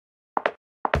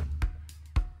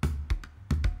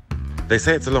They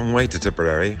say it's a long way to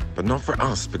Tipperary, but not for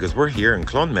us because we're here in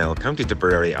Clonmel, County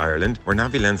Tipperary, Ireland, where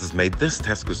NaviLens has made this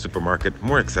Tesco supermarket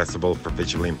more accessible for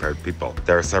visually impaired people.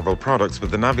 There are several products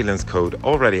with the NaviLens code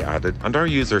already added, and our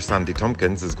user Sandy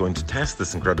Tompkins is going to test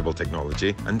this incredible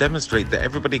technology and demonstrate that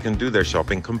everybody can do their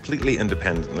shopping completely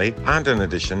independently and, in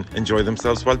addition, enjoy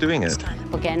themselves while doing it.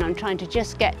 Again, I'm trying to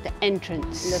just get the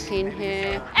entrance. Look in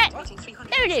here.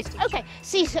 There it is. Okay,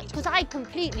 see, because I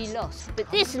completely lost, but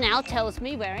this now tells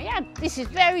me where I am. This is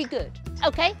very good.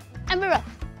 Okay, and we're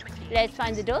off. Let's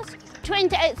find the doors.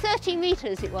 30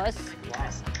 metres it was.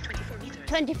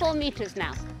 24 metres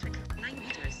now.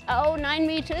 Oh, 9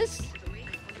 metres.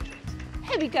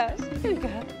 Here we go. Here we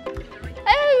go.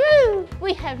 Oh,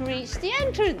 we have reached the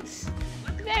entrance.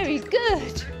 Very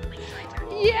good.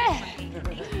 Yeah,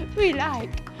 we like.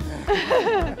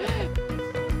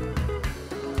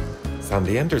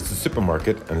 Sandy enters the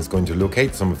supermarket and is going to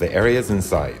locate some of the areas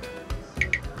inside.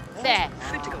 There.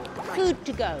 Food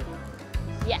to go.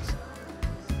 Yes.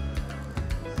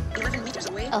 11 meters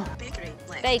away. Oh, bakery.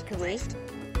 bakery.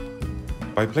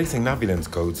 By placing NaviLens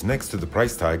codes next to the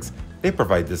price tags, they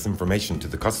provide this information to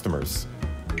the customers.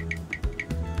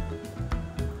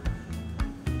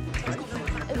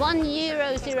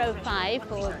 €1.05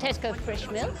 for Tesco fresh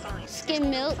milk. Skim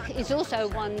milk is also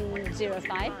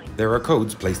 €1.05. There are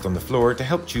codes placed on the floor to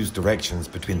help choose directions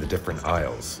between the different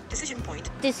aisles. Decision point.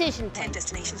 Decision 10 point.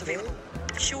 destinations available.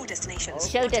 Show destinations.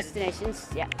 Show destinations,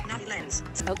 yeah. NaviLens.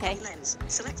 Okay. NaviLens.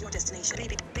 Select your destination.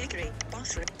 Bakery,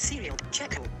 bathroom, cereal,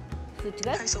 checkout. Food to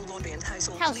go. Household laundry and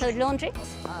household Household cleaning. laundry.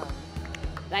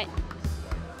 Right.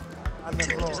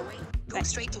 2 meters away. Go Right.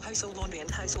 straight to household laundry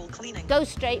and household cleaning. Go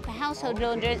straight for household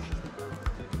laundry.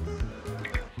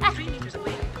 3 meters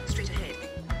away. Straight ahead.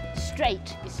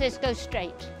 Straight. It says go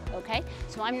straight. Okay.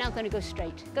 So I'm now going to go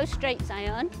straight. Go straight,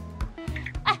 Zion.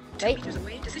 2 Wait. meters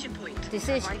away. Decision point.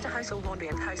 Decision. Right to household laundry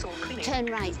and household cleaning. Turn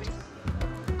right.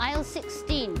 Aisle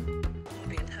 16.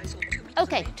 Laundry and household 2 meters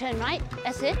Okay, away. turn right.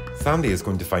 That's it. Sandy is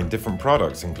going to find different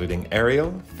products including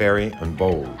Ariel, Fairy and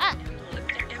Bowl.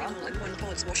 Ariel all-in-one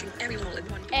pods washing. Ariel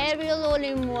all-in-one pods. Aerial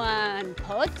all-in-one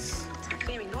pods.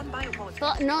 Fairy non-bio pods.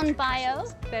 Got non-bio.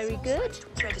 Very good.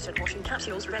 Registered washing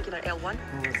capsules. Regular L1.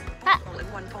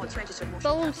 All-in-one pods. Registered washing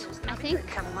Bowls, capsules. I think.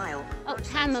 Chamomile. Oh,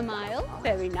 chamomile.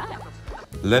 Very nice.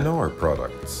 Lenore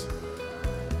products.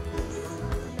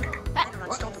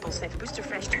 Unstoppable set. Booster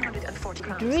fresh 240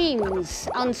 grams. Dreams.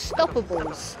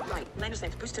 Unstoppables. Right. Lemon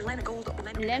set. Booster lemon gold.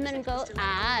 Lemon gold.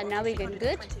 Ah, now we're getting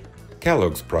good.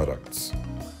 Kellogg's products.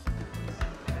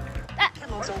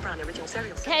 Kellogg's all brand original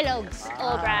cereal. Kellogg's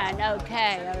all brand.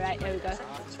 Okay, all right, there we go.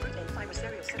 Fruit and fiber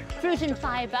cereal. Fruit and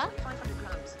fiber. 500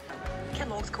 grams.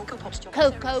 Kellogg's Cocoa Pops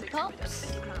chocolate. Cocoa cereal. Pops.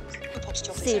 50 grams. Cocoa Pops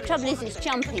chocolate See, the cereal. trouble is it's 400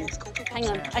 jumping. Kellogg's Cocoa Pops Hang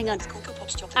on, cereal. hang on. Cocoa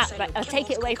Pops chocolate Ah, cereal. right, I'll take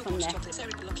it away Kellogg's from Cocoa there. Pops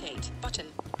chocolate cereal. Locate. Button.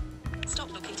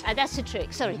 Stop locating. That's the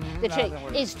trick, sorry. The trick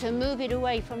is to move it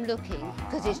away from looking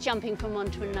because it's jumping from one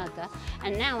to another.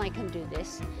 And now I can do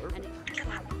this. And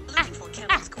Looking for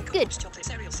Kellogg's Cocoa good. Pops chocolate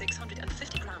cereal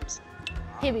 650 grams.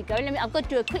 here we go. I've got to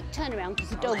do a quick turnaround because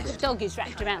the dog is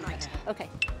wrapped around. Okay.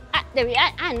 There we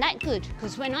are. And that's good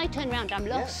because when I turn around, I'm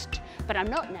lost. But I'm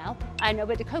not now. I know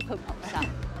where the Cocoa Pops are.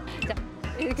 So,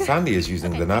 here we go. Sandy is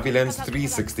using the NaviLens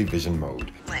 360 vision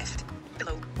mode, Left.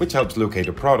 Below. which helps locate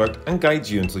a product and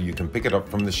guides you until you can pick it up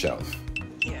from the shelf.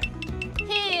 Here.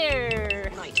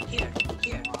 Here. Right. Here.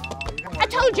 Here. I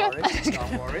told you.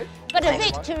 Got a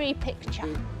victory picture.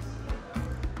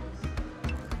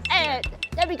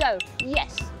 There we go.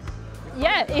 Yes.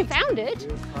 Yeah, he found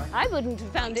it. I wouldn't have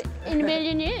found it in a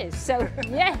million years. So,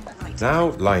 yeah. Now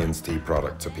Lion's Tea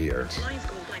products appear. Lions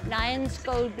Gold Blend. Lions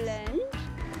Gold Blend.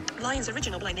 Lions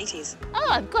Original Blind 80s. Oh,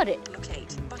 I've got it.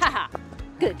 Locate. Button. Haha.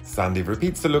 Good. Sandy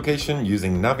repeats the location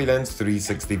using NaviLens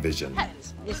 360 vision.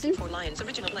 Listen. For Lions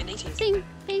Original Blind 80s. Bing,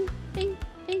 bing, bing,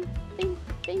 bing, bing,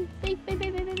 bing, bing, bing,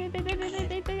 bing, bing, bing, bing, bing, bing, bing,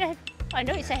 bing, bing. I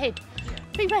know it's ahead.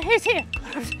 Bing, bing, it's here.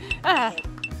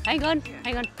 Hang on,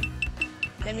 hang on.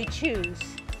 Let me choose.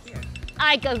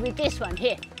 I go with this one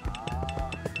here.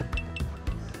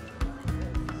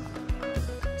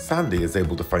 Sandy is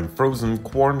able to find frozen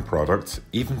corn products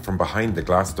even from behind the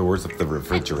glass doors of the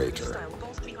refrigerator.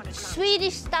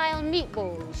 Swedish style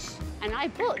meatballs. And I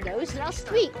bought those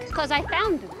last week because I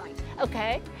found them.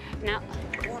 Okay, now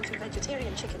Corn to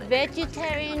vegetarian chicken.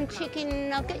 vegetarian chicken Swedish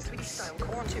nuggets, style.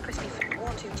 Corn to crispy.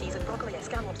 Corn to cheese and broccoli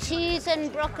scallops. cheese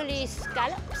and broccoli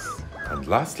scallops. And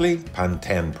lastly,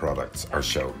 Pantene products are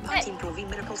shown. Pantene Pro V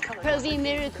Miracles Color Pro Gloss V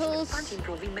Miracles, Pantene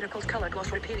Pro V Miracles Color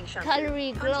Gloss Repairing Shampoo.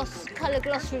 Colour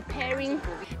Gloss Repairing,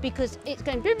 because it's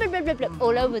going blah, blah, blah, blah, blah,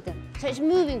 all over them. So it's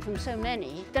moving from so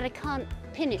many that I can't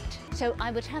pin it. So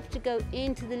I would have to go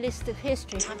into the list of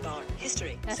history. Tab bar,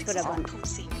 history. That's what I want. Code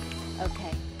scene.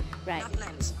 Okay, right.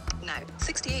 NaviLens. Now,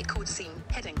 68 code scene.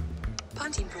 Heading.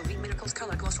 Pantene Pro V Miracles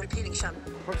Color Gloss Repairing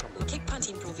Shampoo. Locate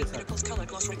Pantene Pro V Miracles Color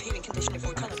Gloss Repairing Conditioner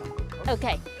for color.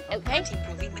 Okay, okay. Pantene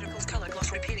Pro V Miracles Color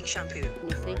Gloss Repairing Shampoo.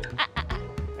 Nothing.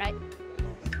 Right.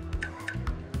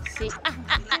 See.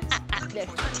 There.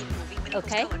 Pantene Pro V Miracles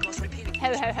Okay. Color Gloss Repairing How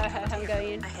Conditioner. I'm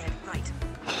going in. Ahead, right.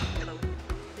 Below.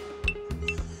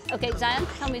 Okay, Zion,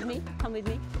 come with me. Come with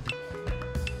me.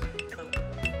 Below.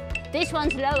 This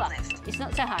one's lower. Left. It's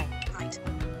not so high. Right.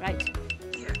 Right.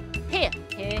 Here.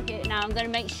 Here. Now I'm going to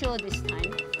make sure this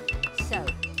time. So.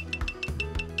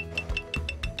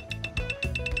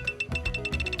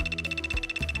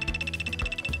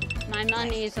 My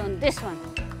money is on this one.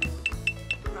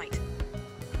 Right.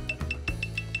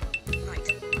 Right.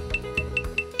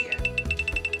 Here.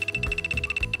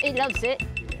 It loves it.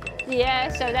 Yeah,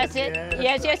 so that's it.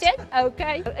 Yes.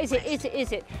 Okay. Is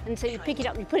it? And so you pick it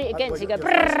up, you put it against, you go,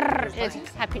 brrrr. It's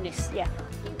happiness, yeah.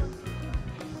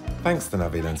 Thanks to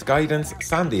NaviLens guidance,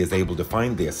 Sandy is able to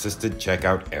find the assisted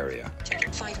checkout area.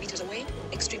 Check 5 meters away.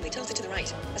 Extremely tilted to the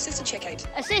right. Assisted checkout.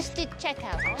 Assisted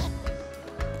checkout.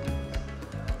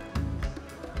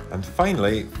 And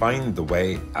finally, find the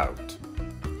way out.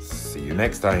 See you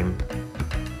next time.